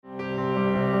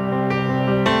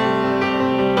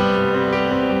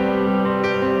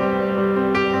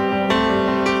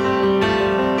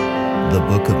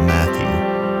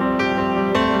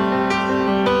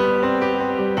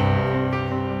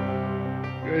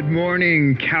Good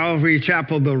morning, Calvary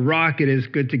Chapel, The Rock. It is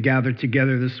good to gather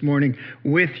together this morning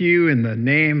with you in the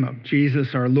name of Jesus,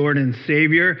 our Lord and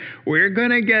Savior. We're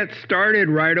going to get started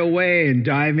right away and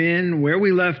dive in where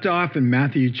we left off in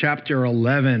Matthew chapter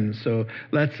 11. So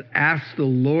let's ask the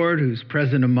Lord who's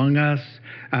present among us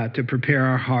to prepare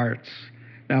our hearts.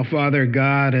 Now, Father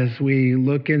God, as we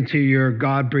look into your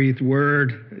God-breathed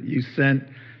word you sent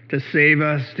to save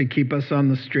us, to keep us on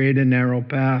the straight and narrow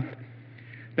path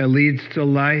that leads to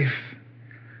life,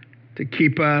 to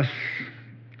keep us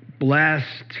blessed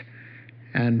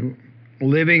and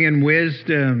living in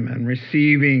wisdom and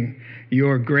receiving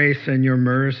your grace and your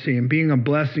mercy and being a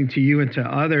blessing to you and to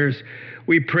others.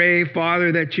 We pray,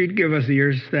 Father, that you'd give us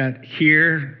ears that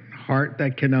hear, heart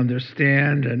that can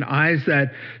understand, and eyes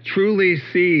that truly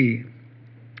see,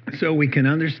 so we can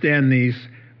understand these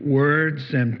words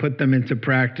and put them into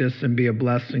practice and be a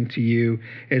blessing to you.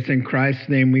 It's in Christ's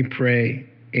name we pray.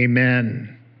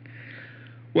 Amen.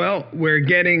 Well, we're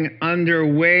getting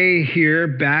underway here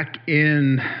back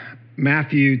in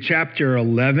Matthew chapter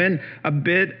 11. A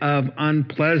bit of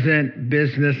unpleasant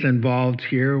business involved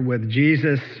here with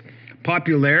Jesus.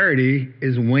 Popularity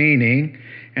is waning,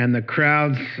 and the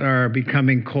crowds are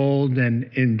becoming cold and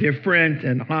indifferent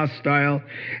and hostile.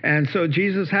 And so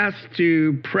Jesus has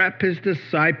to prep his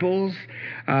disciples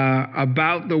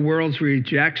about the world's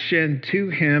rejection to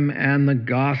him and the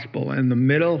gospel. In the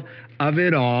middle of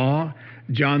it all,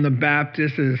 John the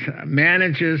Baptist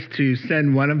manages to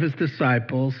send one of his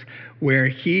disciples where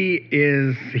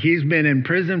he's been in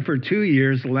prison for 2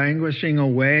 years, languishing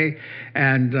away,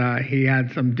 and he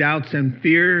had some doubts and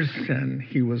fears, and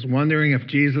he was wondering if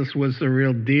Jesus was the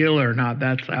real deal or not.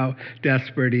 That's how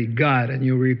desperate he got. And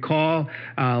you'll recall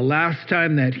last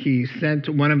time that he sent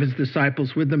one of his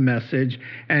disciples with the message,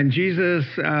 and Jesus'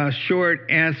 short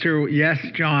answer, "Yes,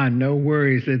 John, no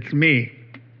worries, it's me."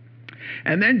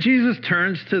 And then Jesus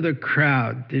turns to the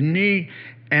crowd, didn't he?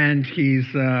 And he's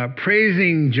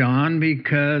praising John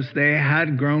because they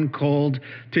had grown cold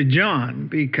to John,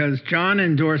 because John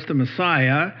endorsed the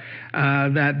Messiah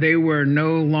that they were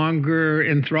no longer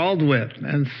enthralled with.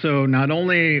 And so not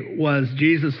only was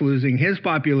Jesus losing his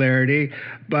popularity,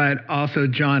 but also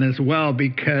John as well,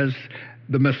 because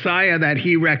the Messiah that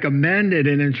he recommended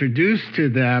and introduced to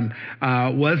them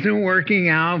wasn't working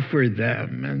out for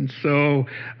them. And so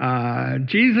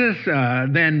Jesus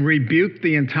then rebuked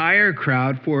the entire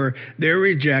crowd for their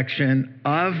rejection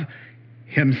of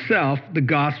himself, the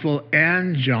gospel,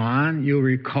 and John. You'll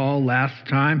recall last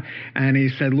time. And he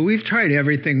said, "We've tried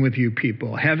everything with you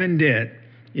people. Heaven did.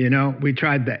 You know, we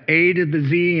tried the A to the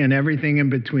Z and everything in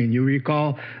between." You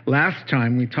recall last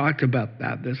time we talked about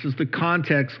that. This is the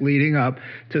context leading up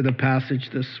to the passage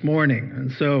this morning. And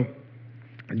so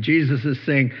Jesus is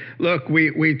saying, look,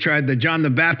 we tried the John the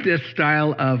Baptist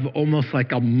style of almost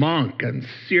like a monk and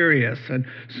serious and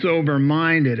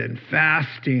sober-minded and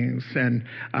fastings and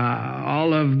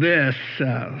all of this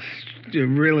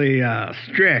really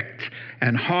strict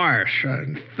and harsh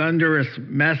and thunderous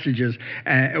messages.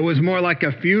 It was more like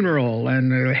a funeral.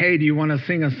 And hey, do you want to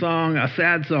sing a song, a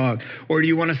sad song? Or do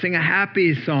you want to sing a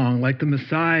happy song like the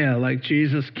Messiah, like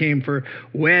Jesus came for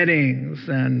weddings,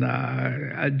 and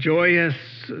a joyous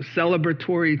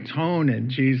celebratory tone in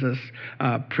Jesus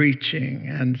preaching.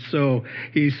 And so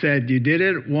he said, you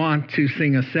didn't want to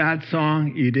sing a sad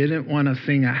song. You didn't want to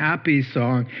sing a happy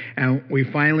song. And we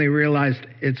finally realized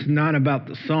it's not about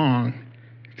the song.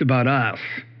 It's about us.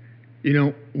 You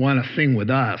don't want to sing with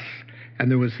us. And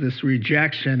there was this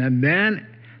rejection. And then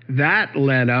that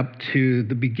led up to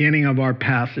the beginning of our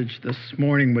passage this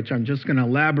morning, which I'm just going to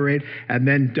elaborate and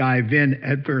then dive in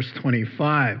at verse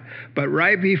 25. But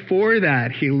right before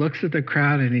that, he looks at the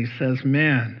crowd and he says,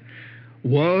 man,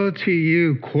 woe to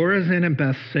you, Chorazin and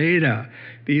Bethsaida.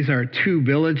 These are two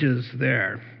villages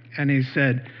there. And he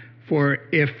said, for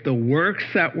if the works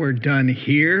that were done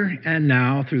here and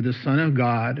now through the Son of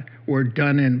God were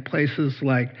done in places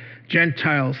like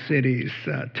Gentile cities,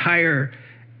 Tyre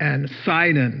and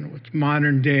Sidon, which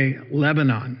modern day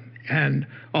Lebanon, and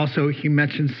also he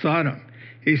mentioned Sodom.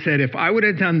 He said, if I would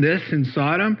have done this in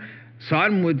Sodom,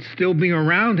 Sodom would still be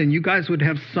around and you guys would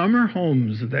have summer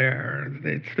homes there.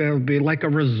 It'd still be like a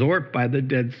resort by the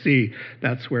Dead Sea.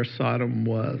 That's where Sodom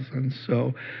was. And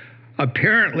so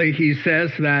apparently, he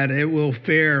says that it will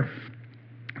fare,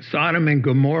 Sodom and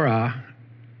Gomorrah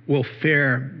will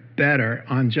fare better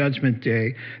on Judgment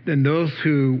Day than those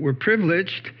who were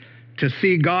privileged to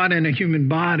see God in a human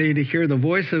body, to hear the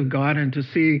voice of God, and to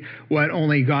see what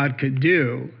only God could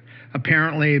do.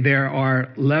 Apparently, there are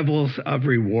levels of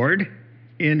reward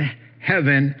in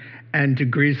heaven and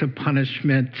degrees of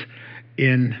punishment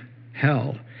in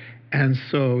hell. And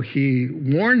so he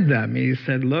warned them. He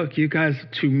said, look, you guys,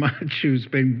 too much who's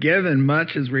been given,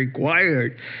 much is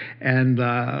required. And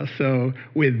so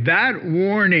with that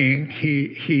warning,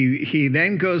 he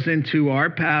then goes into our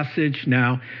passage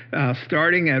now,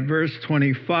 starting at verse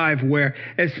 25, where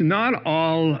it's not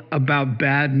all about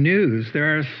bad news.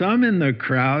 There are some in the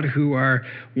crowd who are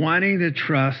wanting to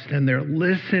trust, and they're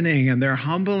listening, and they're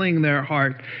humbling their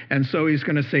heart. And so he's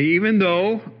going to say, even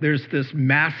though there's this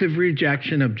massive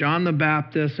rejection of John the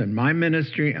Baptist and my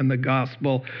ministry and the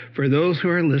gospel, for those who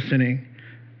are listening,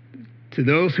 to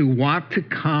those who want to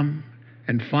come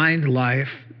and find life,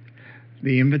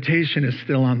 the invitation is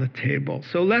still on the table.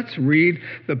 So let's read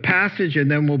the passage, and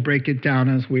then we'll break it down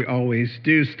as we always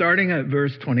do, starting at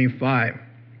verse 25.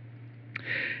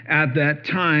 At that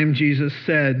time, Jesus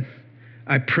said,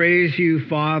 I praise you,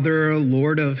 Father,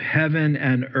 Lord of heaven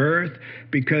and earth,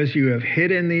 because you have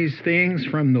hidden these things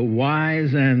from the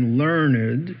wise and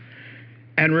learned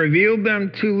and revealed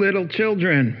them to little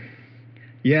children.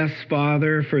 Yes,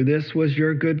 Father, for this was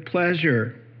your good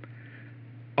pleasure.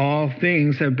 All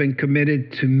things have been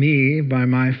committed to me by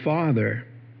my Father.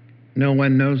 No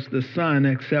one knows the Son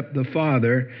except the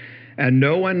Father, and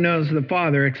no one knows the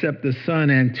Father except the Son,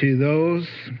 and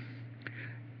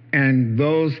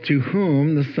those to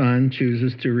whom the Son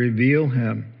chooses to reveal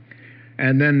him.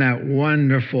 And then that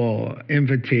wonderful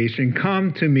invitation,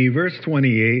 come to me, verse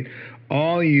 28,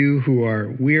 all you who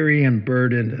are weary and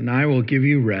burdened, and I will give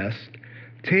you rest.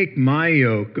 Take my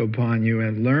yoke upon you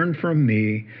and learn from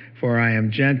me, for I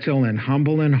am gentle and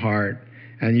humble in heart,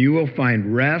 and you will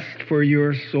find rest for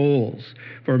your souls.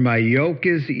 For my yoke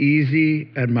is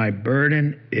easy and my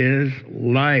burden is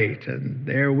light. And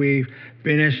there we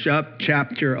finish up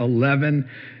chapter 11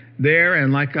 there.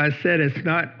 And like I said, it's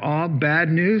not all bad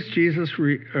news. Jesus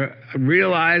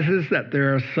realizes that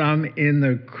there are some in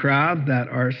the crowd that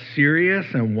are serious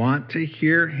and want to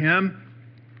hear him.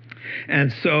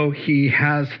 And so he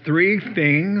has three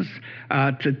things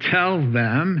to tell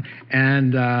them,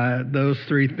 and those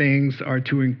three things are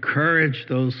to encourage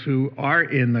those who are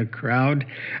in the crowd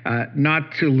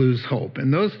not to lose hope.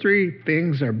 And those three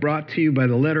things are brought to you by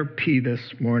the letter P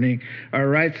this morning. All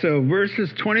right, so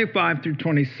verses 25 through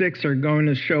 26 are going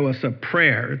to show us a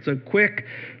prayer. It's a quick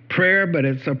prayer, but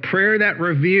it's a prayer that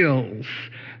reveals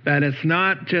that it's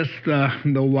not just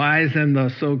the wise and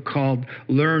the so-called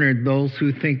learned, those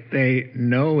who think they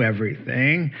know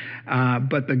everything,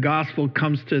 but the gospel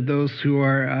comes to those who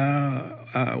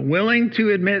are willing to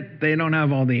admit they don't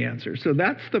have all the answers. So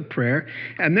that's the prayer.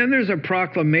 And then there's a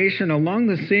proclamation along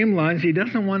the same lines. He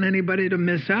doesn't want anybody to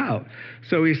miss out.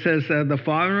 So he says the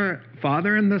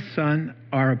Father and the Son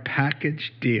are a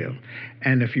package deal.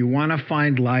 And if you want to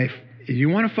find life, if you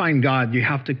want to find God, you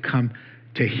have to come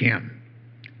to him.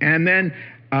 And then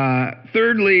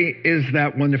thirdly is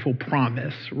that wonderful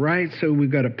promise, right? So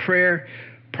we've got a prayer,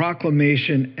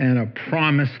 proclamation, and a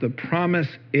promise. The promise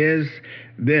is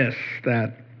this,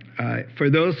 that for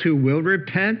those who will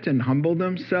repent and humble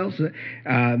themselves,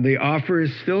 the offer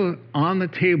is still on the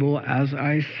table. As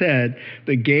I said,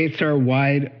 the gates are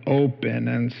wide open.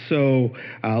 And so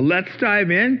let's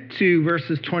dive into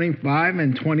verses 25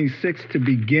 and 26 to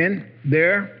begin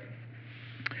there.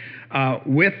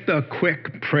 With the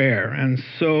quick prayer. And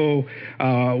so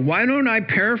why don't I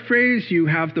paraphrase? You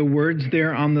have the words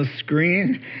there on the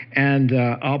screen, and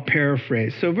I'll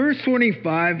paraphrase. So verse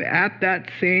 25, at that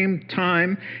same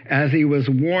time as he was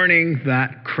warning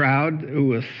that crowd who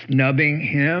was snubbing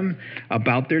him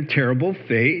about their terrible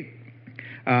fate,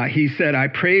 he said, I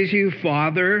praise you,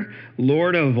 Father,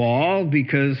 Lord of all,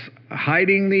 because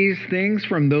hiding these things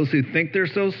from those who think they're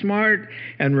so smart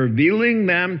and revealing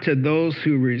them to those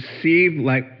who receive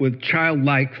with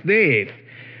childlike faith.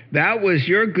 That was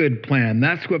your good plan.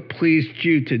 That's what pleased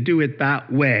you to do it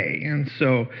that way. And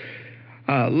so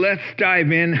let's dive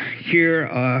in here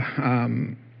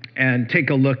and take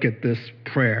a look at this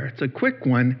prayer. It's a quick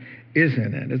one,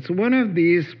 isn't it? It's one of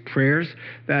these prayers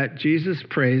that Jesus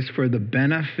prays for the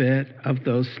benefit of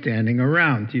those standing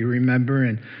around. Do you remember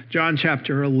in John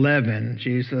chapter 11,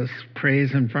 Jesus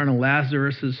prays in front of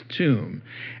Lazarus's tomb,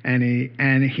 and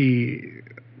he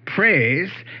prays,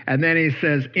 and then he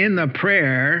says in the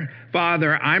prayer,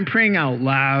 Father, I'm praying out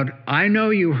loud. I know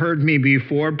you heard me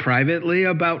before privately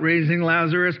about raising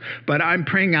Lazarus, but I'm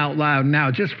praying out loud now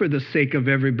just for the sake of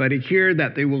everybody here,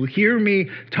 that they will hear me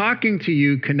talking to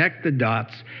you, connect the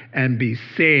dots, and be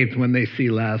saved when they see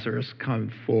Lazarus come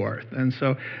forth. And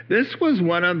so this was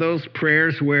one of those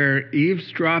prayers where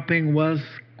eavesdropping was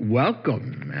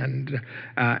welcome and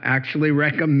actually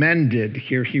recommended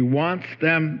here. He wants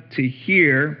them to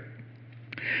hear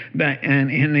that, and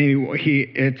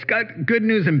it's got good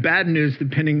news and bad news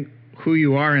depending who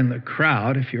you are in the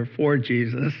crowd. If you're for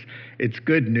Jesus, it's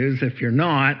good news. If you're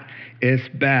not, it's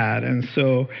bad. And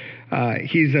so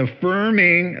he's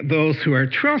affirming those who are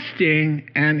trusting,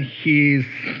 and he's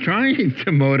trying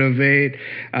to motivate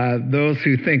those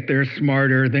who think they're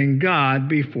smarter than God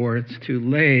before it's too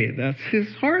late. That's his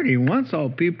heart. He wants all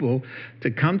people to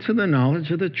come to the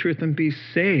knowledge of the truth and be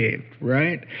saved,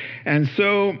 right? And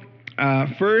so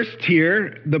first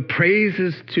here, the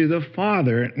praises to the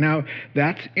Father. Now,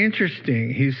 that's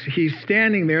interesting. He's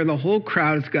standing there. The whole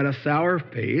crowd has got a sour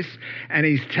face, and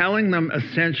he's telling them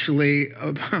essentially,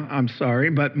 I'm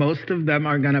sorry, but most of them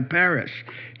are going to perish.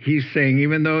 He's saying,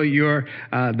 even though you're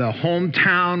the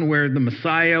hometown where the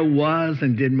Messiah was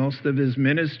and did most of his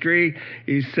ministry,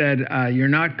 he said, you're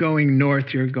not going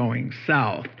north, you're going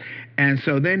south. And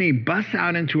so then he busts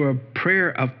out into a prayer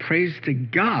of praise to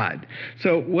God.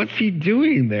 So what's he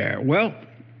doing there? Well,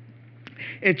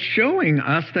 it's showing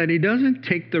us that he doesn't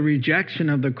take the rejection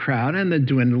of the crowd and the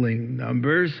dwindling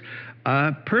numbers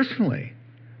personally,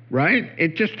 right?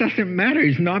 It just doesn't matter.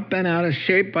 He's not been out of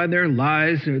shape by their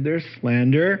lies or their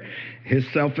slander. His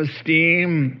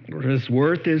self-esteem or his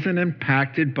worth isn't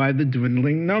impacted by the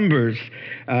dwindling numbers.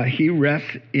 He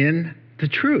rests in the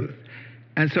truth.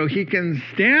 And so he can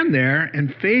stand there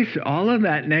and face all of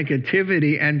that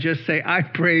negativity and just say, I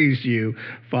praise you,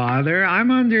 Father. I'm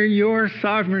under your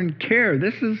sovereign care.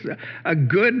 This is a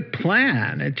good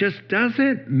plan. It just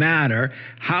doesn't matter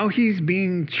how he's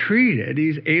being treated.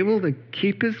 He's able to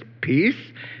keep his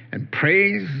peace and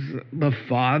praise the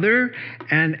Father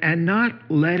and not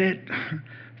let it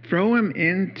throw him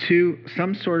into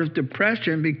some sort of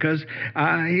depression because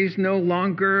he's no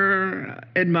longer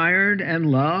admired and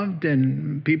loved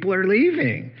and people are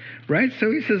leaving, right?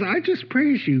 So he says, I just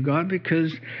praise you, God,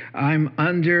 because I'm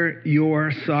under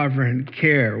your sovereign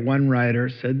care. One writer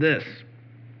said this: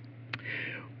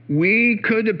 we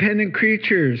codependent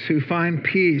creatures who find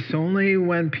peace only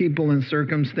when people and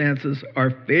circumstances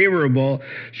are favorable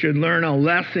should learn a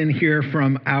lesson here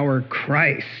from our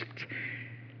Christ.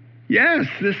 Yes,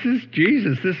 this is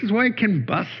Jesus. This is why he can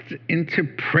bust into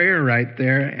prayer right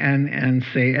there and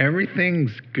say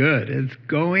everything's good. It's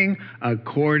going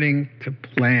according to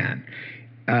plan.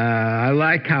 I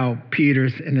like how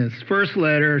Peter's in his first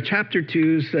letter, chapter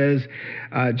 2, says,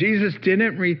 Jesus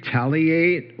didn't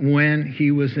retaliate when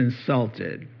he was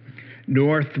insulted,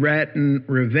 nor threaten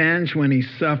revenge when he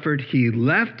suffered. He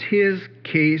left his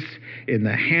case in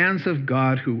the hands of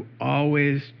God, who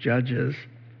always judges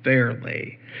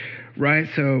fairly. Right?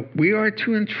 So we are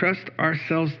to entrust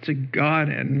ourselves to God.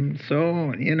 And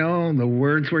so, the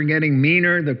words were getting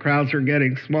meaner, the crowds were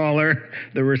getting smaller,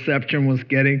 the reception was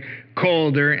getting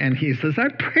colder. And he says, I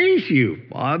praise you,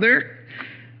 Father,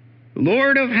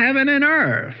 Lord of heaven and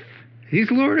earth.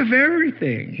 He's Lord of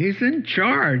everything. He's in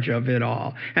charge of it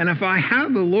all. And if I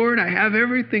have the Lord, I have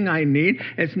everything I need.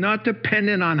 It's not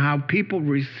dependent on how people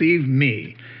receive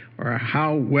me or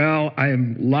how well I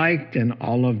am liked and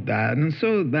all of that. And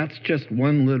so that's just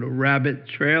one little rabbit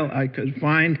trail I could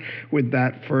find with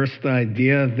that first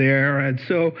idea there. And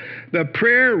so the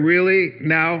prayer really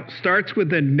now starts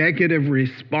with a negative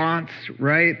response,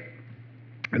 right?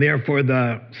 Therefore,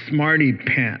 the smarty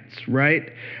pants, right?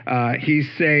 He's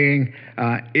saying,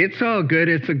 it's all good.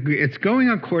 It's going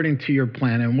according to your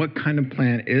plan. And what kind of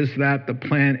plan is that? The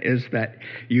plan is that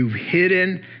you've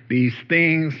hidden these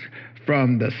things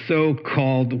from the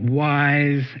so-called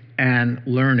wise and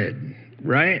learned,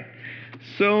 right?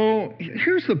 So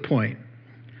here's the point.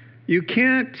 You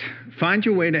can't find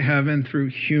your way to heaven through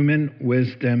human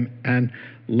wisdom and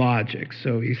logic.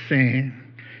 So he's saying,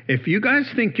 if you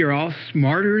guys think you're all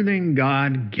smarter than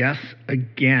God, guess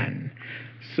again.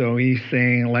 So he's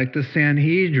saying, like the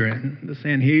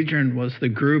Sanhedrin was the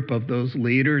group of those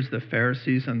leaders, the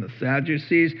Pharisees and the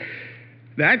Sadducees.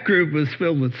 That group was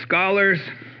filled with scholars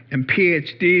and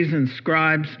PhDs and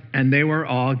scribes, and they were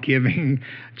all giving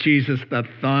Jesus the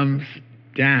thumbs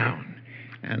down.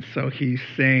 And so he's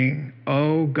saying,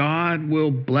 oh, God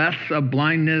will bless a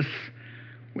blindness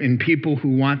in people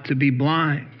who want to be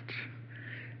blind.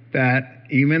 That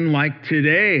even like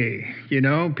today,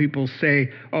 people say,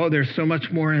 oh, they're so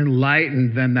much more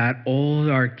enlightened than that old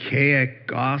archaic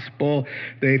gospel.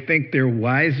 They think they're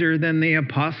wiser than the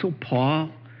Apostle Paul,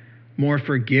 more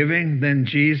forgiving than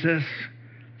Jesus.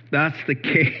 That's the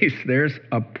case. There's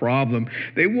a problem.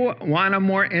 They want a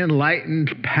more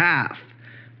enlightened path.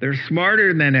 They're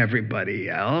smarter than everybody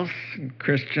else.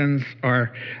 Christians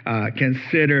are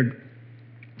considered,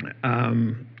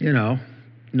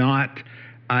 not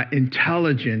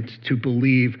intelligent to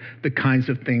believe the kinds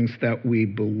of things that we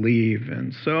believe.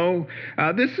 And so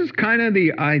this is kind of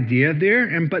the idea there.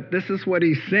 But this is what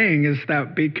he's saying, is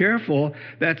that be careful.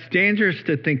 That's dangerous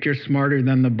to think you're smarter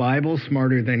than the Bible,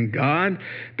 smarter than God,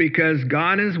 because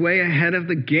God is way ahead of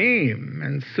the game.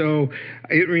 And so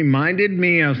it reminded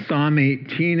me of Psalm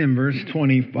 18 and verse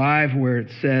 25, where it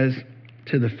says,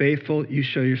 to the faithful, you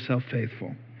show yourself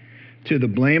faithful. To the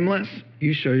blameless,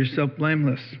 you show yourself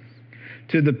blameless.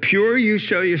 To the pure, you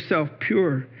show yourself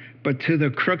pure. But to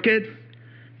the crooked,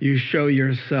 you show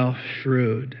yourself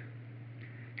shrewd.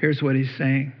 Here's what he's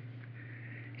saying.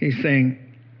 He's saying,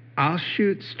 I'll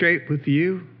shoot straight with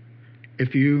you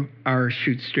if you are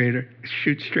shoot straighter.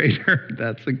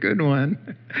 That's a good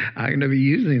one. I'm going to be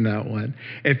using that one.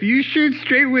 If you shoot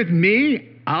straight with me,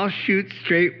 I'll shoot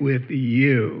straight with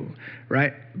you,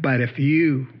 right? But if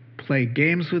you play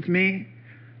games with me,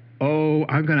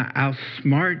 I'm going to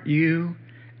outsmart you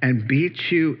and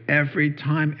beat you every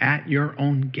time at your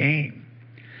own game.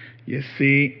 You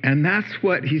see, and that's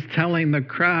what he's telling the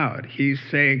crowd. He's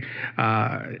saying,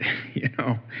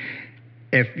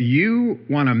 if you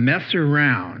want to mess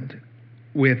around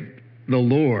with the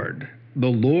Lord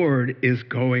is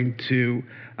going to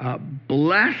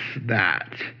bless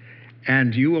that.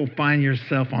 And you will find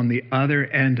yourself on the other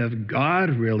end of God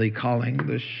really calling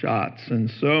the shots. And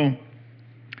so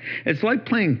it's like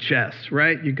playing chess,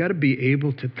 right? You got to be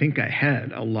able to think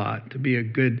ahead a lot to be a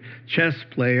good chess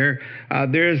player.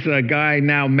 There's a guy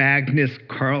now, Magnus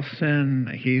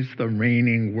Carlsen. He's the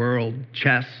reigning world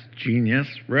chess genius,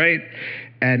 right?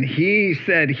 And he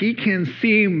said he can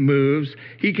see moves.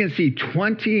 He can see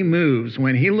 20 moves.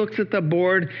 When he looks at the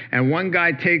board and one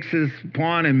guy takes his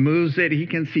pawn and moves it, he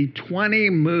can see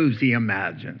 20 moves he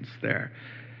imagines there.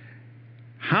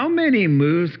 How many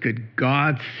moves could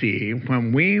God see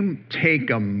when we take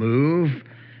a move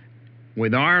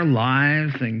with our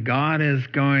lives and God is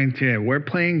we're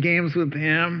playing games with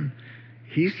him?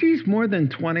 He sees more than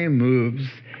 20 moves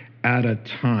at a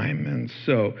time. And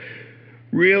so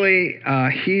really,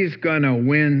 he's going to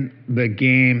win the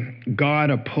game.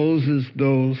 God opposes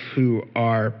those who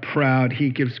are proud. He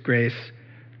gives grace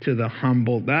to the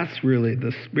humble. That's really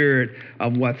the spirit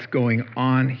of what's going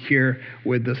on here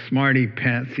with the smarty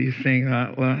pants. He's saying,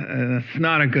 it's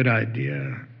not a good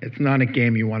idea. It's not a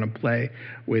game you want to play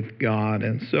with God.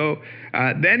 And so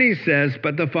then he says,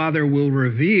 but the Father will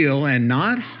reveal and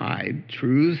not hide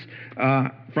truths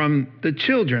from the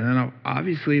children. And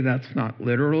obviously that's not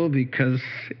literal, because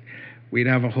we'd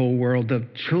have a whole world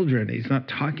of children. He's not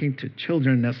talking to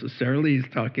children necessarily.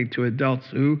 He's talking to adults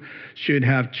who should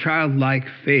have childlike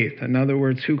faith. In other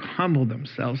words, who humble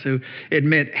themselves, who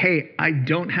admit, hey, I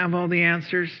don't have all the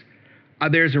answers.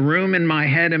 There's a room in my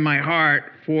head and my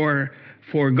heart for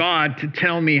God to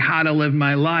tell me how to live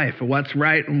my life, what's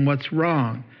right and what's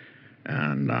wrong.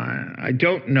 And I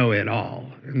don't know it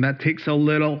all. And that takes a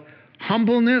little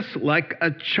humbleness, like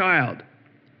a child,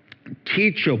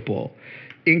 teachable,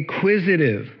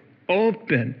 inquisitive,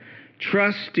 open,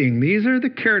 trusting. These are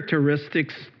the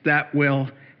characteristics that will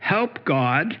help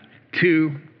God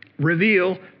to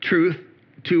reveal truth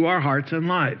to our hearts and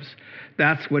lives.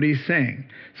 That's what he's saying.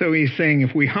 So he's saying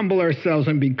if we humble ourselves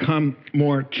and become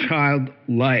more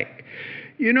childlike,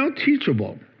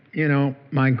 teachable.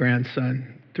 My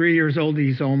grandson, 3 years old,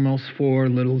 he's almost 4,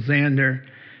 little Xander,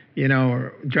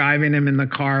 driving him in the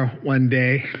car one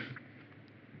day.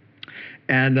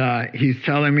 And he's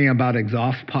telling me about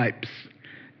exhaust pipes.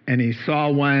 And he saw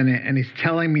one, and he's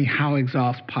telling me how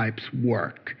exhaust pipes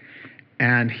work.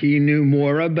 And he knew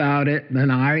more about it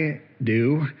than I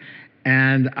do.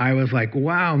 And I was like,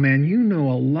 wow, man, you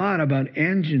know a lot about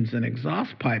engines and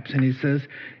exhaust pipes. And he says,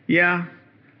 yeah,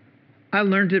 I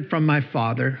learned it from my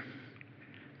father.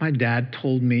 My dad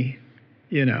told me,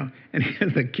 and he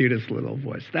has the cutest little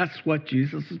voice. That's what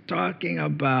Jesus is talking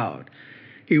about.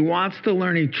 He wants to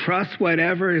learn. He trusts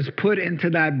whatever is put into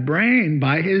that brain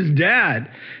by his dad.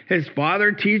 His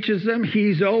father teaches him.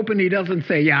 He's open. He doesn't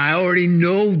say, yeah, I already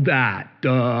know that.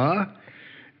 Duh.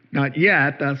 Not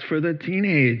yet. That's for the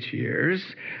teenage years.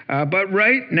 But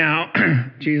right now,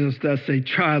 Jesus does say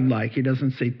childlike. He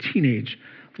doesn't say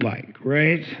teenage-like,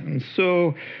 right? And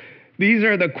so these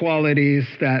are the qualities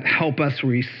that help us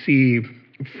receive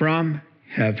from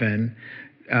heaven.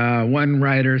 One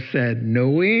writer said,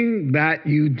 knowing that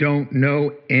you don't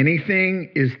know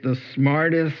anything is the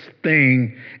smartest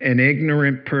thing an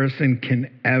ignorant person can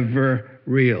ever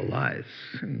realize.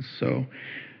 And so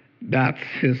That's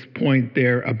his point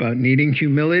there about needing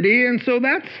humility. And so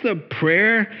that's the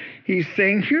prayer. He's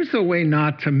saying, here's the way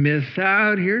not to miss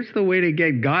out. Here's the way to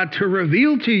get God to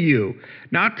reveal to you,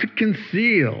 not to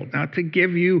conceal, not to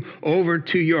give you over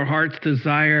to your heart's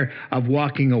desire of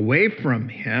walking away from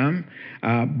him,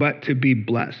 but to be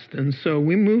blessed. And so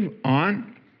we move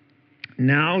on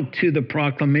now to the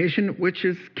proclamation, which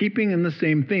is keeping in the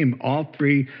same theme. All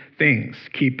three things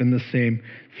keep in the same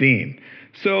theme.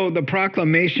 So the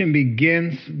proclamation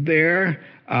begins there.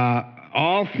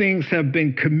 All things have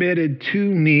been committed to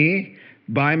me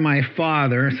by my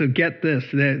Father. So get this,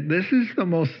 that this is the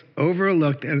most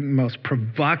overlooked and most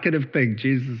provocative thing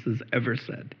Jesus has ever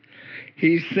said.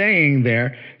 He's saying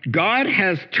there, God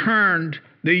has turned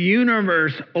the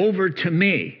universe over to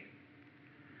me.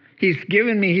 He's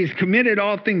given me, he's committed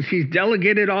all things. He's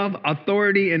delegated all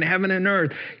authority in heaven and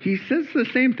earth. He says the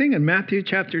same thing in Matthew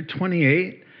chapter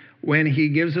 28 when he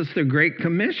gives us the Great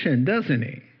Commission, doesn't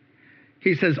he?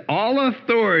 He says, all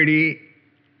authority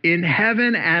in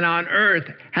heaven and on earth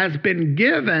has been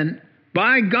given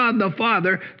by God the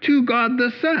Father to God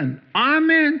the Son. I'm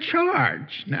in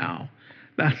charge now.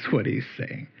 That's what he's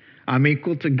saying. I'm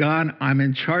equal to God. I'm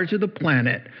in charge of the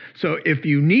planet. So if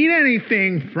you need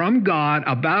anything from God,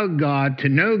 about God, to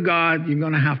know God, you're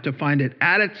going to have to find it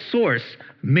at its source,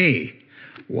 me.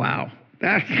 Wow.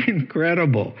 That's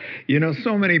incredible. You know,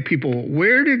 so many people,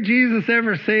 where did Jesus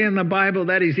ever say in the Bible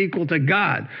that he's equal to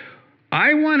God?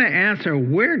 I want to answer,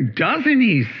 where doesn't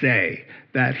he say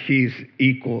that he's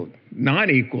equal, not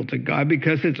equal to God?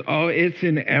 Because it's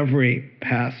in every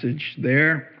passage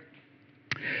there.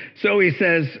 So he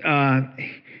says, the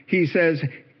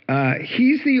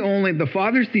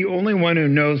Father's the only one who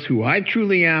knows who I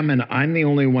truly am, and I'm the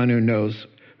only one who knows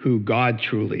who God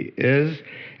truly is.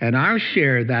 And I'll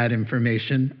share that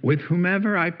information with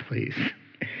whomever I please.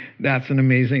 That's an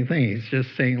amazing thing. He's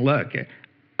just saying, look,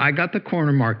 I got the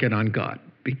corner market on God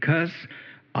because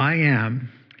I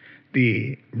am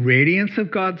the radiance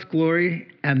of God's glory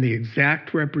and the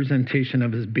exact representation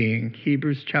of his being.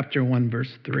 Hebrews chapter 1,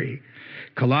 verse 3.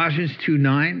 Colossians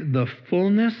 2:9, the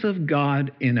fullness of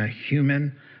God in a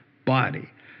human body.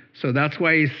 So that's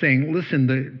why he's saying,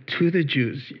 listen, to the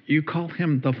Jews, you call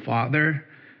him the Father,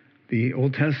 the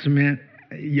Old Testament,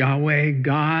 Yahweh,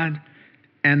 God,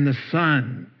 and the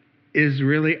Son is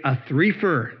really a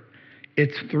threefer.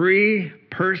 It's three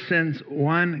persons,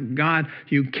 one God.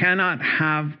 You cannot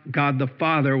have God the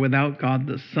Father without God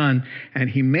the Son. And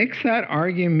he makes that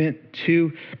argument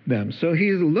to them. So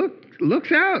he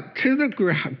looks out to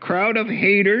the crowd of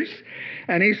haters,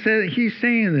 and he's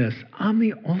saying this, I'm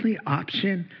the only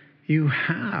option you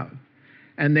have.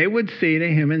 And they would say to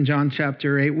him in John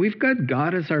chapter 8, we've got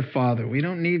God as our Father. We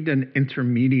don't need an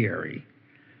intermediary.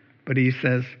 But he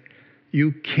says,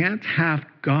 you can't have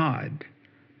God,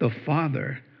 the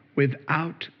Father,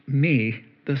 without me,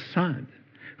 the Son.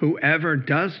 Whoever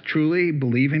does truly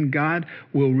believe in God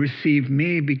will receive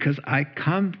me because I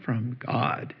come from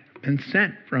God and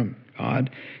sent from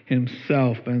God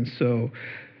himself. And so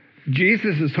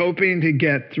Jesus is hoping to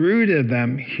get through to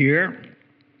them here.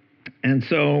 And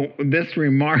so this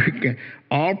remark,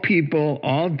 all people,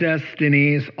 all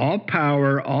destinies, all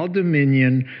power, all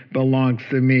dominion belongs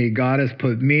to me. God has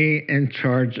put me in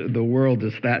charge of the world,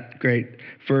 is that great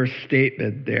first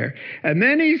statement there. And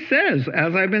then he says,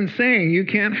 as I've been saying, you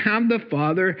can't have the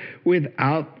Father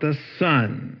without the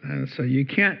Son. And so you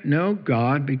can't know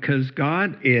God because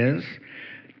God is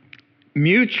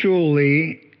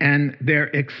mutually and they're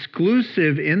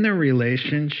exclusive in the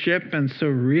relationship. And so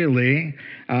really,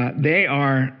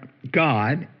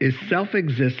 God is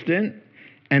self-existent,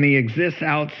 and he exists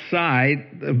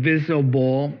outside the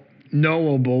visible,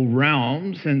 knowable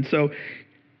realms. And so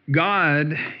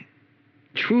God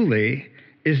truly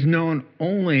is known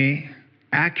only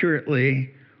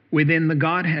accurately within the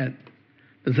Godhead.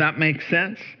 Does that make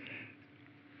sense?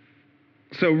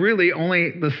 So really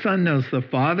only the Son knows the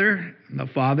Father, and the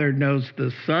Father knows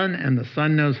the Son, and the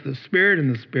Son knows the Spirit,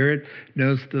 and the Spirit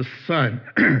knows the Son.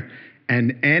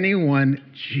 And anyone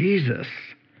Jesus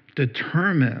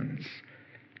determines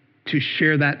to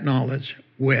share that knowledge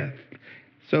with.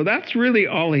 So that's really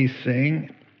all he's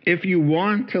saying. If you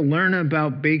want to learn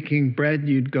about baking bread,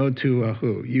 you'd go to a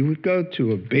who? You would go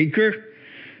to a baker.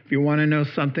 If you want to know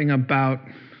something about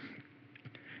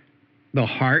the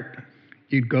heart,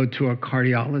 you'd go to a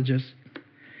cardiologist.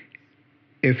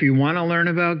 If you want to learn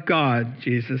about God,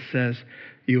 Jesus says,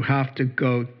 you have to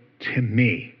go to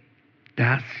me.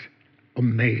 That's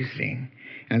amazing.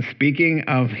 And speaking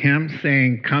of him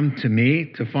saying, come to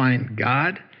me to find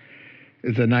God,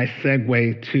 is a nice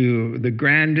segue to the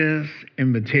grandest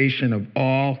invitation of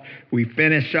all. We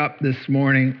finish up this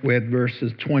morning with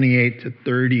verses 28 to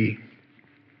 30.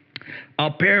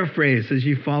 I'll paraphrase as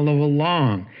you follow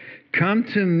along. Come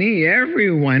to me,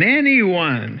 everyone,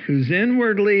 anyone who's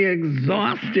inwardly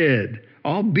exhausted,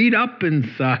 all beat up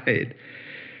inside,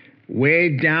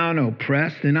 weighed down,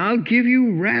 oppressed, and I'll give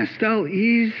you rest. I'll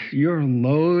ease your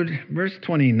load. Verse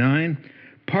 29,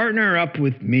 partner up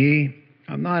with me.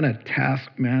 I'm not a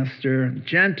taskmaster. I'm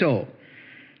gentle.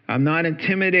 I'm not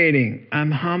intimidating.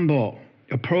 I'm humble,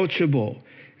 approachable,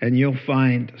 and you'll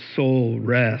find soul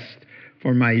rest.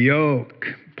 For my yoke,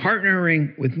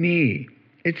 partnering with me,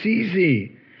 it's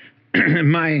easy.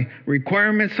 My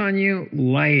requirements on you,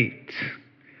 light.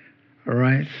 All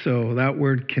right, so that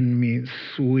word can mean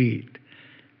sweet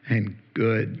and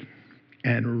good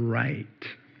and right.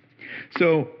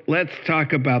 So let's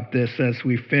talk about this as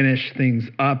we finish things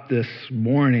up this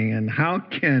morning. And how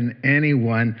can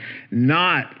anyone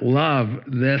not love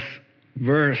this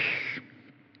verse?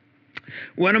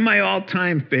 One of my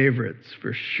all-time favorites,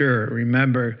 for sure.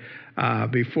 Remember,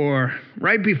 right before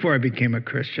I became a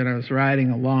Christian, I was riding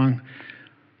along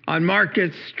on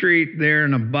Market Street there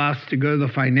in a bus to go to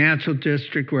the financial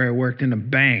district where I worked in a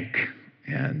bank.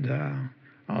 And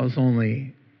I was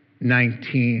only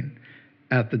 19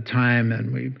 at the time,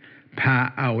 and we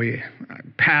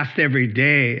passed every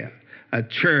day a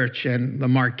church, and the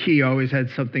marquee always had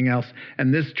something else.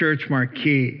 And this church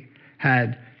marquee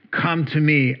had, "Come to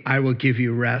me, I will give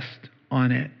you rest,"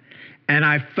 on it. And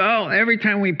I felt, every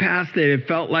time we passed it, it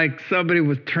felt like somebody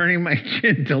was turning my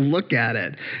chin to look at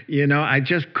it. You know, I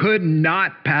just could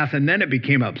not pass. And then it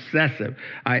became obsessive.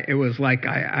 It was like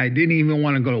I didn't even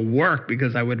want to go to work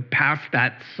because I would pass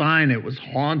that sign. It was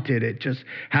haunted. It just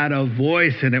had a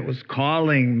voice and it was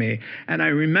calling me. And I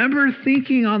remember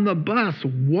thinking on the bus,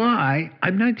 why?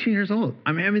 I'm 19 years old.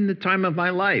 I'm having the time of my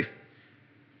life.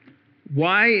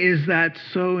 Why is that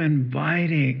so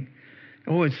inviting?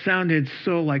 Oh, it sounded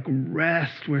so like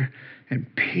rest and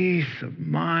peace of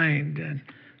mind and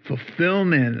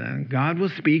fulfillment. And God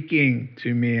was speaking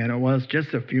to me. And it was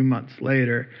just a few months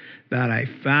later that I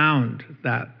found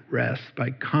that rest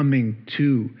by coming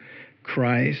to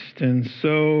Christ. And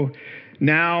so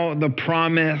now the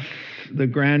promise, the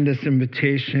grandest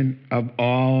invitation of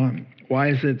all. Why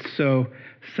is it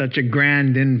such a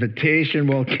grand invitation?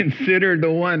 Well, consider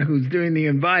the one who's doing the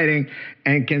inviting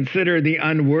and consider the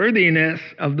unworthiness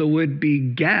of the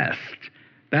would-be guest.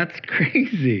 That's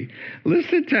crazy.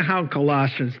 Listen to how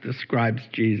Colossians describes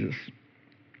Jesus.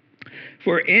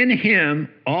 For in him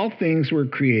all things were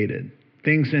created,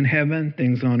 things in heaven,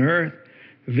 things on earth,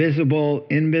 visible,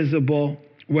 invisible,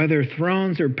 whether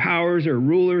thrones or powers or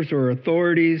rulers or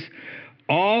authorities.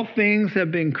 All things have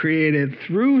been created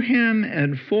through him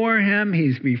and for him.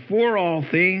 He's before all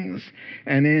things.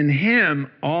 And in him,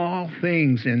 all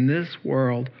things in this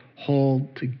world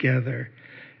hold together.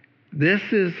 This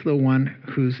is the one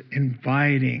who's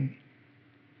inviting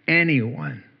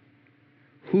anyone,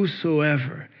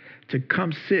 whosoever, to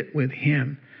come sit with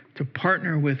him, to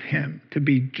partner with him, to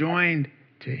be joined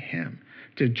to him,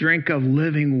 to drink of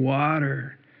living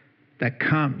water that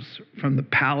comes from the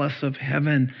palace of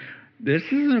heaven. This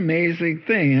is an amazing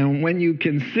thing. And when you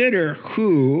consider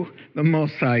who the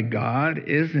Most High God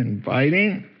is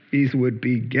inviting these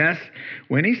would-be guests,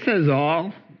 when he says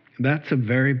all, that's a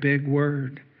very big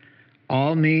word.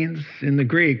 All means, in the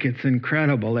Greek, it's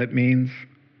incredible. It means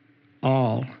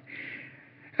all.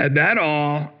 And that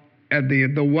all, the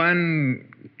one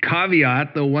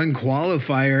caveat, the one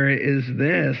qualifier is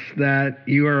this, that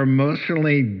you are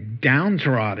emotionally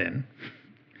downtrodden.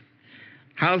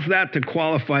 How's that to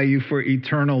qualify you for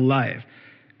eternal life?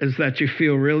 Is that you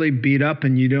feel really beat up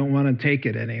and you don't want to take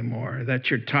it anymore. That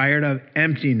you're tired of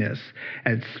emptiness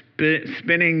and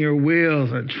spinning your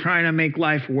wheels and trying to make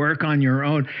life work on your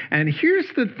own. And here's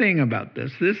the thing about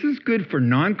this. This is good for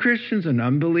non-Christians and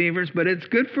unbelievers, but it's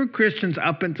good for Christians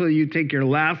up until you take your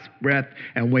last breath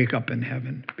and wake up in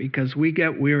heaven. Because we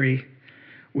get weary.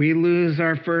 We lose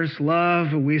our first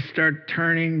love. We start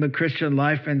turning the Christian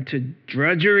life into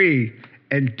drudgery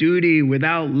and duty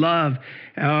without love.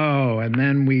 Oh, and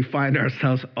then we find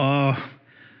ourselves,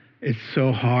 it's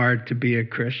so hard to be a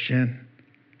Christian.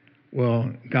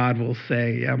 Well, God will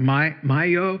say, yeah, my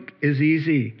yoke is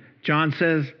easy. John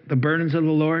says, the burdens of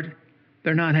the Lord,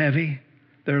 they're not heavy.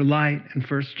 They're light in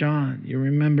 1 John. You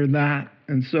remember that?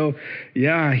 And so,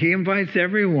 yeah, he invites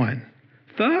everyone.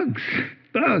 Thugs,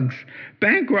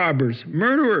 bank robbers,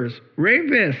 murderers,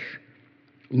 rapists,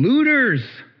 looters,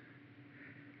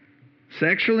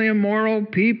 sexually immoral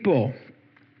people.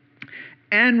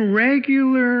 And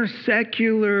regular,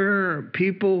 secular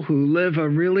people who live a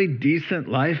really decent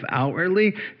life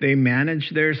outwardly, they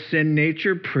manage their sin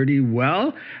nature pretty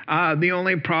well. The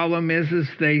only problem is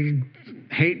they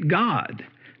hate God.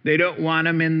 They don't want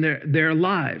him in their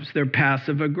lives. They're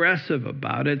passive-aggressive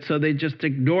about it, so they just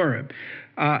ignore him.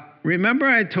 Remember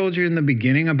I told you in the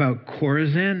beginning about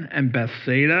Chorazin and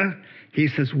Bethsaida? He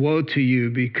says, woe to you,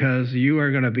 because you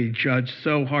are going to be judged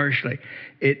so harshly.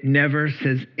 It never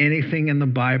says anything in the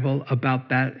Bible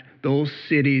about those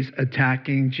cities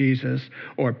attacking Jesus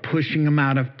or pushing him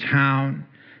out of town.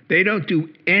 They don't do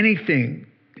anything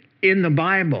in the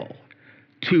Bible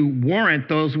to warrant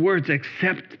those words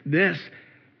except this.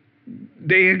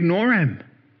 They ignore him.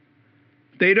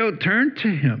 They don't turn to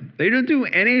him. They don't do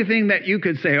anything that you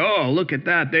could say, oh, look at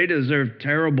that. They deserve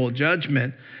terrible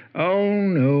judgment. Oh,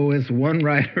 no, as one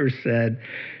writer said,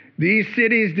 these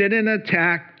cities didn't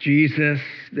attack Jesus.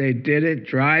 They didn't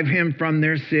drive him from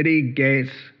their city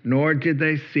gates, nor did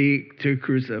they seek to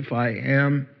crucify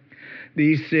him.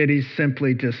 These cities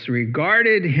simply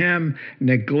disregarded him.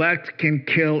 Neglect can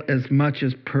kill as much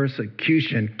as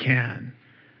persecution can.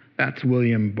 That's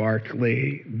William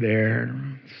Barclay there.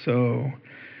 So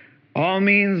all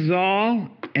means all,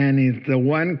 and it's the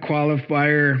one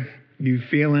qualifier. You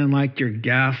feeling like your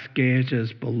gas gauge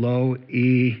is below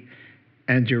E,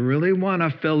 and you really want to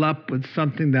fill up with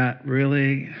something that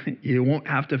really you won't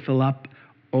have to fill up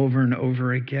over and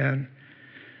over again.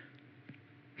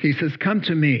 He says, come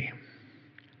to me.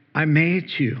 I made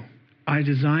you. I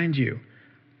designed you.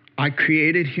 I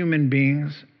created human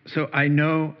beings, so I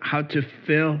know how to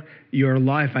fill your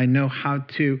life. I know how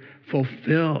to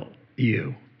fulfill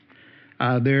you.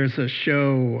 There's a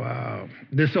show,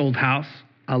 This Old House.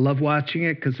 I love watching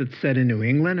it because it's set in New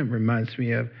England. It reminds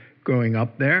me of growing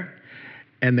up there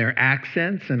and their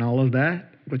accents and all of that,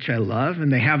 which I love.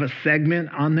 And they have a segment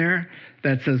on there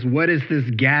that says, what is this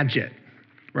gadget,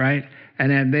 right?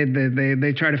 And then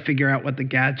they try to figure out what the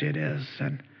gadget is,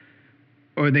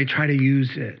 or they try to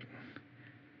use it.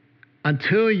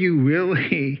 Until you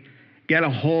really get a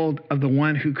hold of the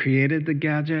one who created the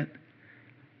gadget,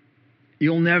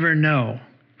 you'll never know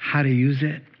how to use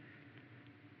it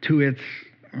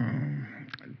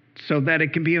so that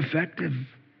it can be effective,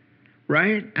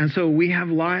 right? And so we have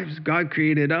lives. God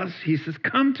created us. He says,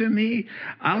 come to me.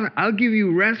 I'll give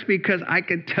you rest because I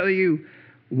can tell you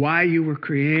why you were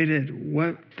created,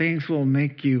 what things will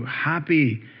make you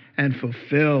happy and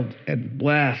fulfilled and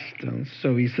blessed. And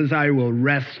so he says, I will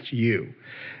rest you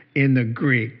in the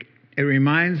Greek. It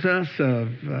reminds us of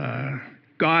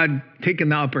God taking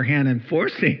the upper hand and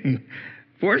forcing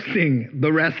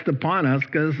the rest upon us,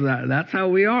 because that's how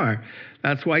we are.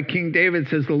 That's why King David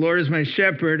says, the Lord is my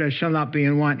shepherd, I shall not be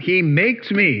in want. He makes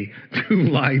me to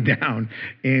lie down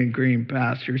in green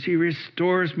pastures. He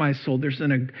restores my soul. There's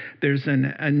an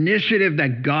initiative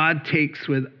that God takes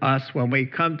with us when we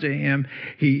come to him.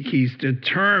 He's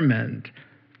determined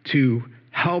to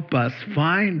help us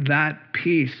find that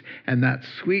peace and that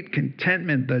sweet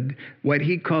contentment, what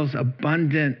he calls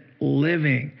abundant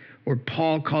living, or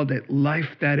Paul called it life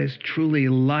that is truly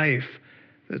life,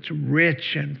 that's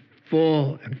rich and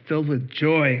full and filled with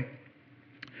joy,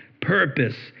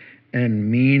 purpose,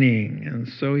 and meaning. And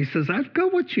so he says, I've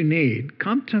got what you need.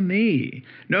 Come to me.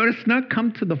 Notice, not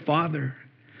come to the Father,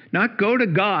 not go to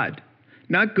God,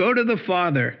 not go to the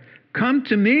Father. Come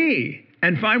to me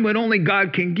and find what only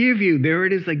God can give you. There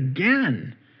it is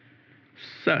again.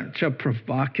 Such a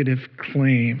provocative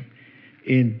claim.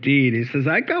 Indeed. He says,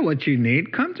 I got what you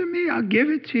need. Come to me. I'll give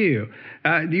it to you.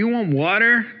 Do you want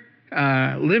water?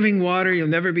 Living water. You'll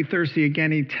never be thirsty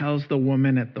again. He tells the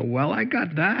woman at the well, I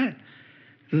got that.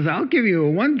 He says, I'll give you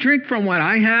one drink from what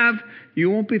I have. You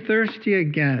won't be thirsty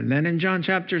again. Then in John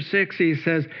chapter 6, he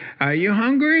says, are you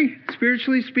hungry,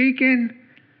 spiritually speaking?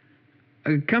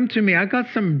 Come to me. I got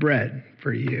some bread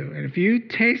for you. And if you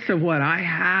taste of what I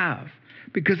have,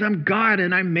 because I'm God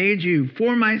and I made you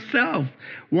for myself,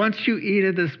 once you eat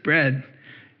of this bread,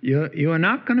 you are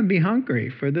not going to be hungry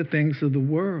for the things of the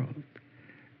world.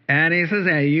 And he says,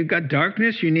 hey, you got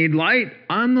darkness, you need light.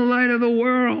 I'm the light of the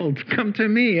world. Come to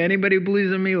me. Anybody who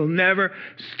believes in me will never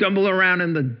stumble around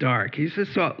in the dark. He says,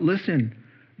 so listen,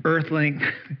 earthling,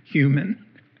 human,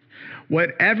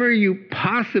 whatever you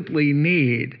possibly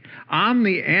need, I'm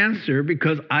the answer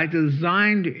because I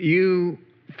designed you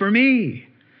for me.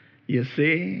 You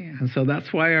see? And so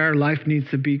that's why our life needs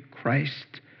to be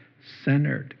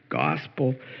Christ-centered,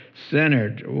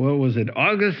 gospel-centered. What was it?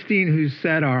 Augustine who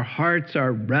said, our hearts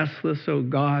are restless, O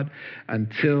God,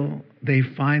 until they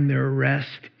find their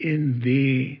rest in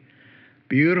thee.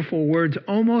 Beautiful words,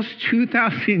 almost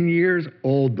 2,000 years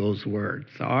old those words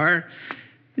are.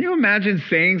 Can you imagine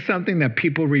saying something that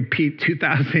people repeat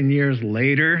 2,000 years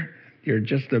later? You're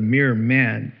just a mere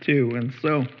man, too. And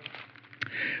so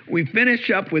we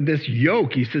finish up with this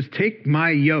yoke. He says, take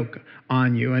my yoke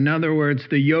on you. In other words,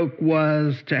 the yoke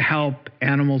was to help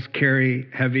animals carry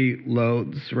heavy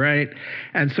loads, right?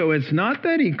 And so it's not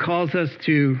that he calls us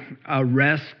to a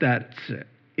rest that's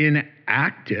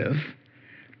inactive.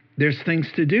 There's things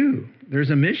to do. There's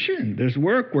a mission. There's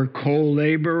work. We're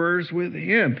co-laborers with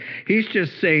him. He's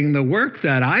just saying the work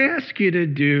that I ask you to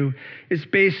do is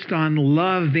based on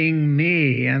loving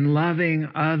me and loving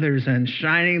others and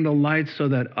shining the light so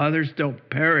that others don't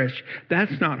perish.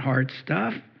 That's not hard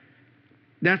stuff.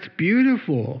 That's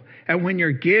beautiful. And when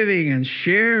you're giving and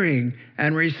sharing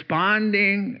and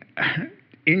responding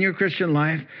in your Christian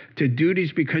life to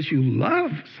duties because you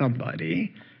love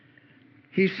somebody,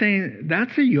 he's saying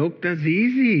that's a yoke that's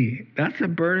easy. That's a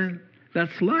burden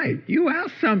that's light. You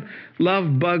ask some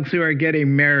love bugs who are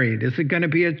getting married, is it going to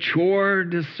be a chore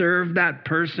to serve that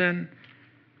person?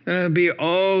 It'll be,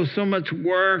 so much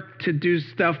work to do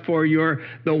stuff for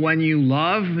the one you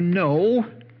love? No.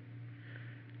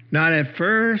 Not at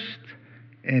first,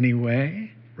 anyway,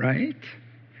 right?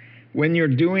 When you're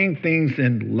doing things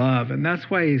in love. And that's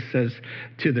why he says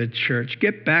to the church,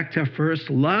 get back to first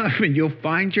love and you'll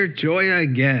find your joy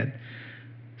again.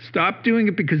 Stop doing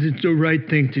it because it's the right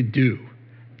thing to do.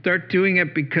 Start doing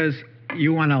it because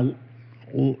you want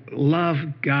to love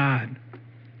God.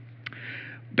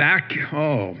 Back,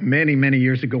 many, many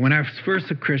years ago, when I was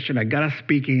first a Christian, I got a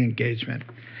speaking engagement.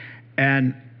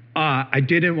 And I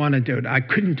didn't want to do it. I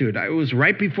couldn't do it. It was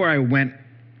right before I went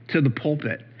to the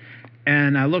pulpit.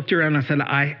 And I looked around and I said,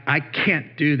 I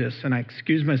can't do this. And I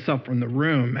excused myself from the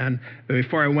room. And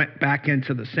before I went back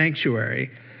into the sanctuary,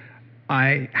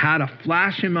 I had a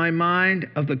flash in my mind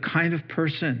of the kind of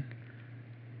person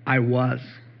I was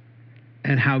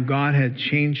and how God had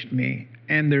changed me.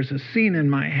 And there's a scene in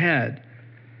my head.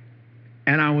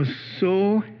 And I was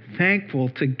so thankful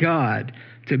to God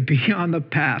to be on the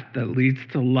path that leads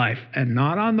to life and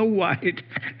not on the wide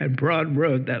and broad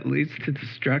road that leads to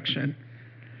destruction.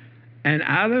 And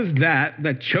out of that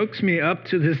chokes me up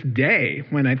to this day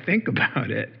when I think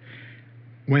about it.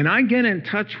 When I get in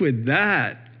touch with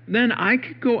that, then I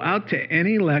could go out to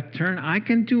any lectern. I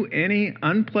can do any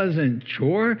unpleasant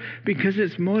chore because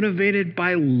it's motivated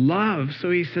by love. So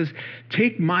he says,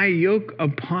 take my yoke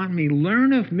upon me.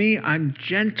 Learn of me. I'm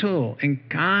gentle and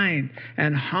kind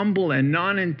and humble and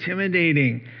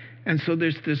non-intimidating. And so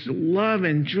there's this love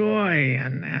and joy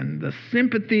and the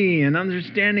sympathy and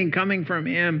understanding coming from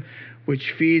him,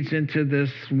 which feeds into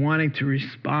this wanting to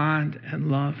respond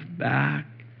and love back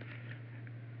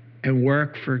and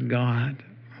work for God.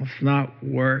 It's not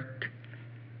work.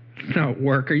 It's not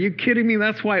work. Are you kidding me?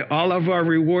 That's why all of our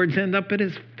rewards end up at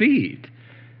his feet.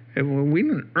 We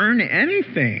didn't earn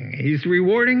anything. He's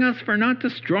rewarding us for not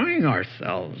destroying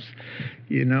ourselves.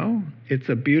 It's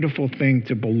a beautiful thing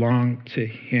to belong to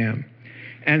him.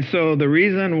 And so the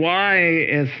reason why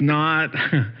it's not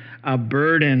a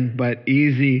burden but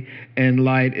easy and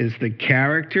light is the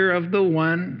character of the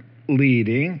one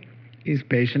leading. He's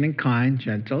patient and kind,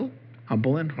 gentle,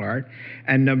 humble in heart.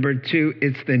 And number two,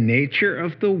 it's the nature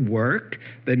of the work.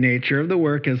 The nature of the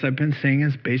work, as I've been saying,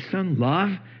 is based on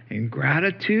love and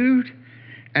gratitude.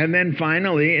 And then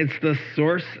finally, it's the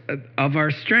source of our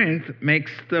strength,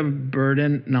 makes the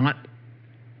burden not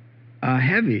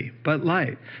heavy, but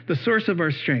light. The source of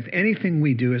our strength, anything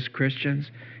we do as Christians,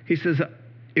 he says,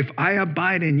 if I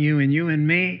abide in you and you in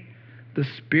me, the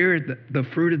Spirit, the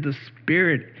fruit of the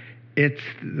Spirit, it's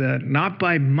not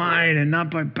by might and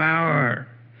not by power,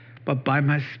 but by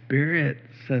my Spirit,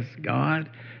 says God.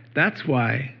 That's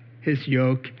why his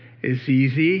yoke is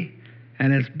easy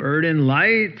and his burden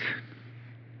light.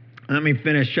 Let me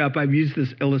finish up. I've used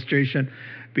this illustration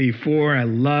before. I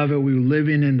love it. We were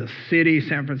living in the city,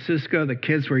 San Francisco. The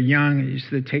kids were young. I used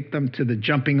to take them to the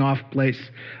jumping off place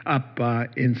up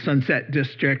in Sunset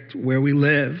District where we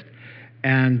lived.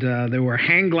 And there were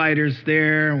hang gliders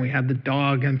there, and we had the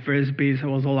dog and frisbees. It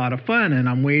was a lot of fun. And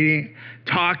I'm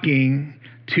talking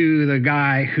to the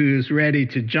guy who's ready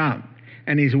to jump.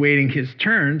 And he's waiting his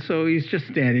turn, so he's just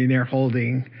standing there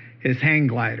holding his hang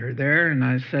glider there. And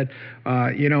I said,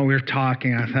 we were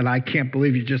talking. I said, I can't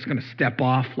believe you're just going to step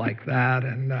off like that.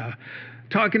 And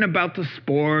talking about the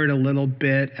sport a little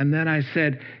bit. And then I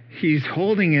said, he's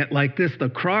holding it like this, the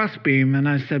cross beam. And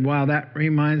I said, wow, that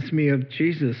reminds me of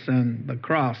Jesus and the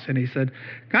cross. And he said,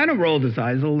 kind of rolled his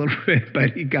eyes a little bit,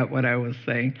 but he got what I was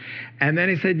saying. And then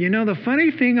he said, the funny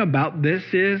thing about this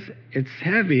is it's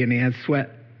heavy. And he had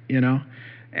sweat,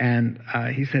 And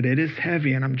he said, it is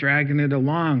heavy and I'm dragging it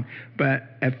along. But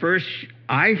at first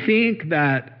I think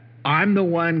that I'm the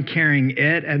one carrying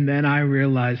it, and then I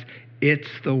realize it's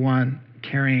the one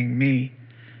carrying me.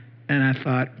 And I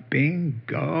thought,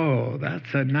 bingo,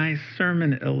 that's a nice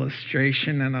sermon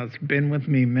illustration, and it's been with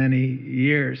me many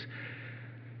years.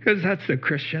 Because that's the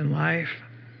Christian life.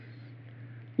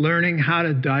 Learning how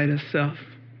to die to self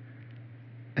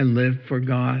and live for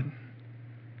God.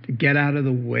 To get out of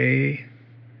the way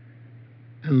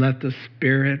and let the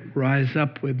Spirit rise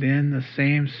up within. The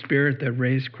same Spirit that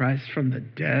raised Christ from the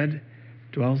dead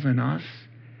dwells in us.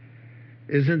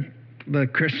 Isn't the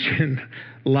Christian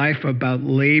life about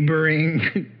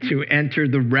laboring to enter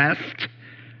the rest?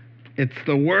 It's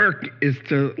the work is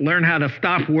to learn how to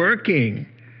stop working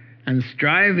and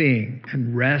striving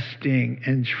and resting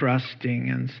and trusting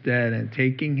instead and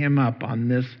taking him up on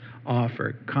this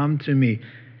offer. Come to me.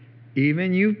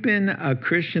 Even you've been a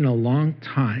Christian a long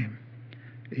time,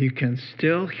 you can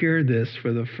still hear this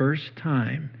for the first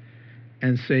time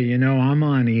and say, you know, I'm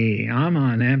on E, I'm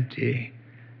on empty,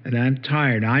 and I'm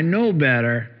tired. I know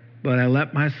better, but I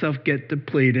let myself get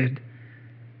depleted,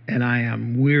 and I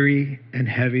am weary and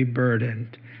heavy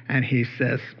burdened. And he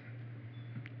says,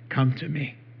 come to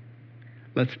me.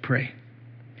 Let's pray.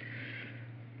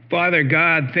 Father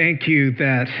God, thank you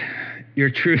that your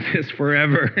truth is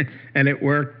forever, and it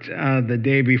worked the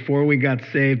day before we got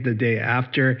saved, the day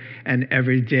after, and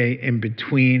every day in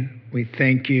between. We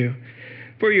thank you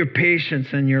for your patience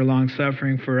and your long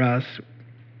suffering for us.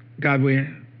 God, we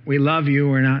love you.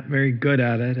 We're not very good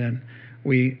at it, and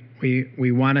we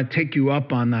want to take you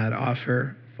up on that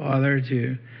offer, Father,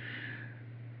 to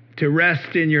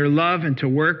rest in your love and to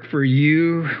work for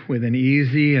you with an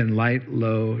easy and light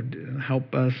load.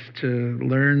 Help us to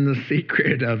learn the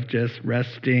secret of just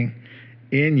resting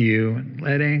in you and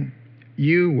letting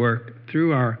you work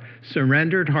through our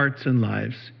surrendered hearts and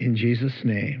lives. In Jesus'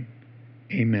 name,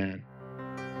 amen.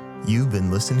 You've been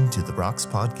listening to the Rocks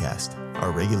Podcast.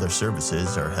 Our regular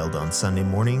services are held on Sunday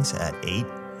mornings at 8,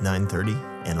 9:30,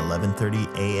 and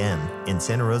 11:30 a.m. in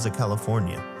Santa Rosa,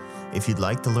 California. If you'd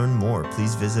like to learn more,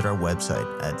 please visit our website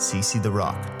at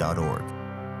cctherock.org.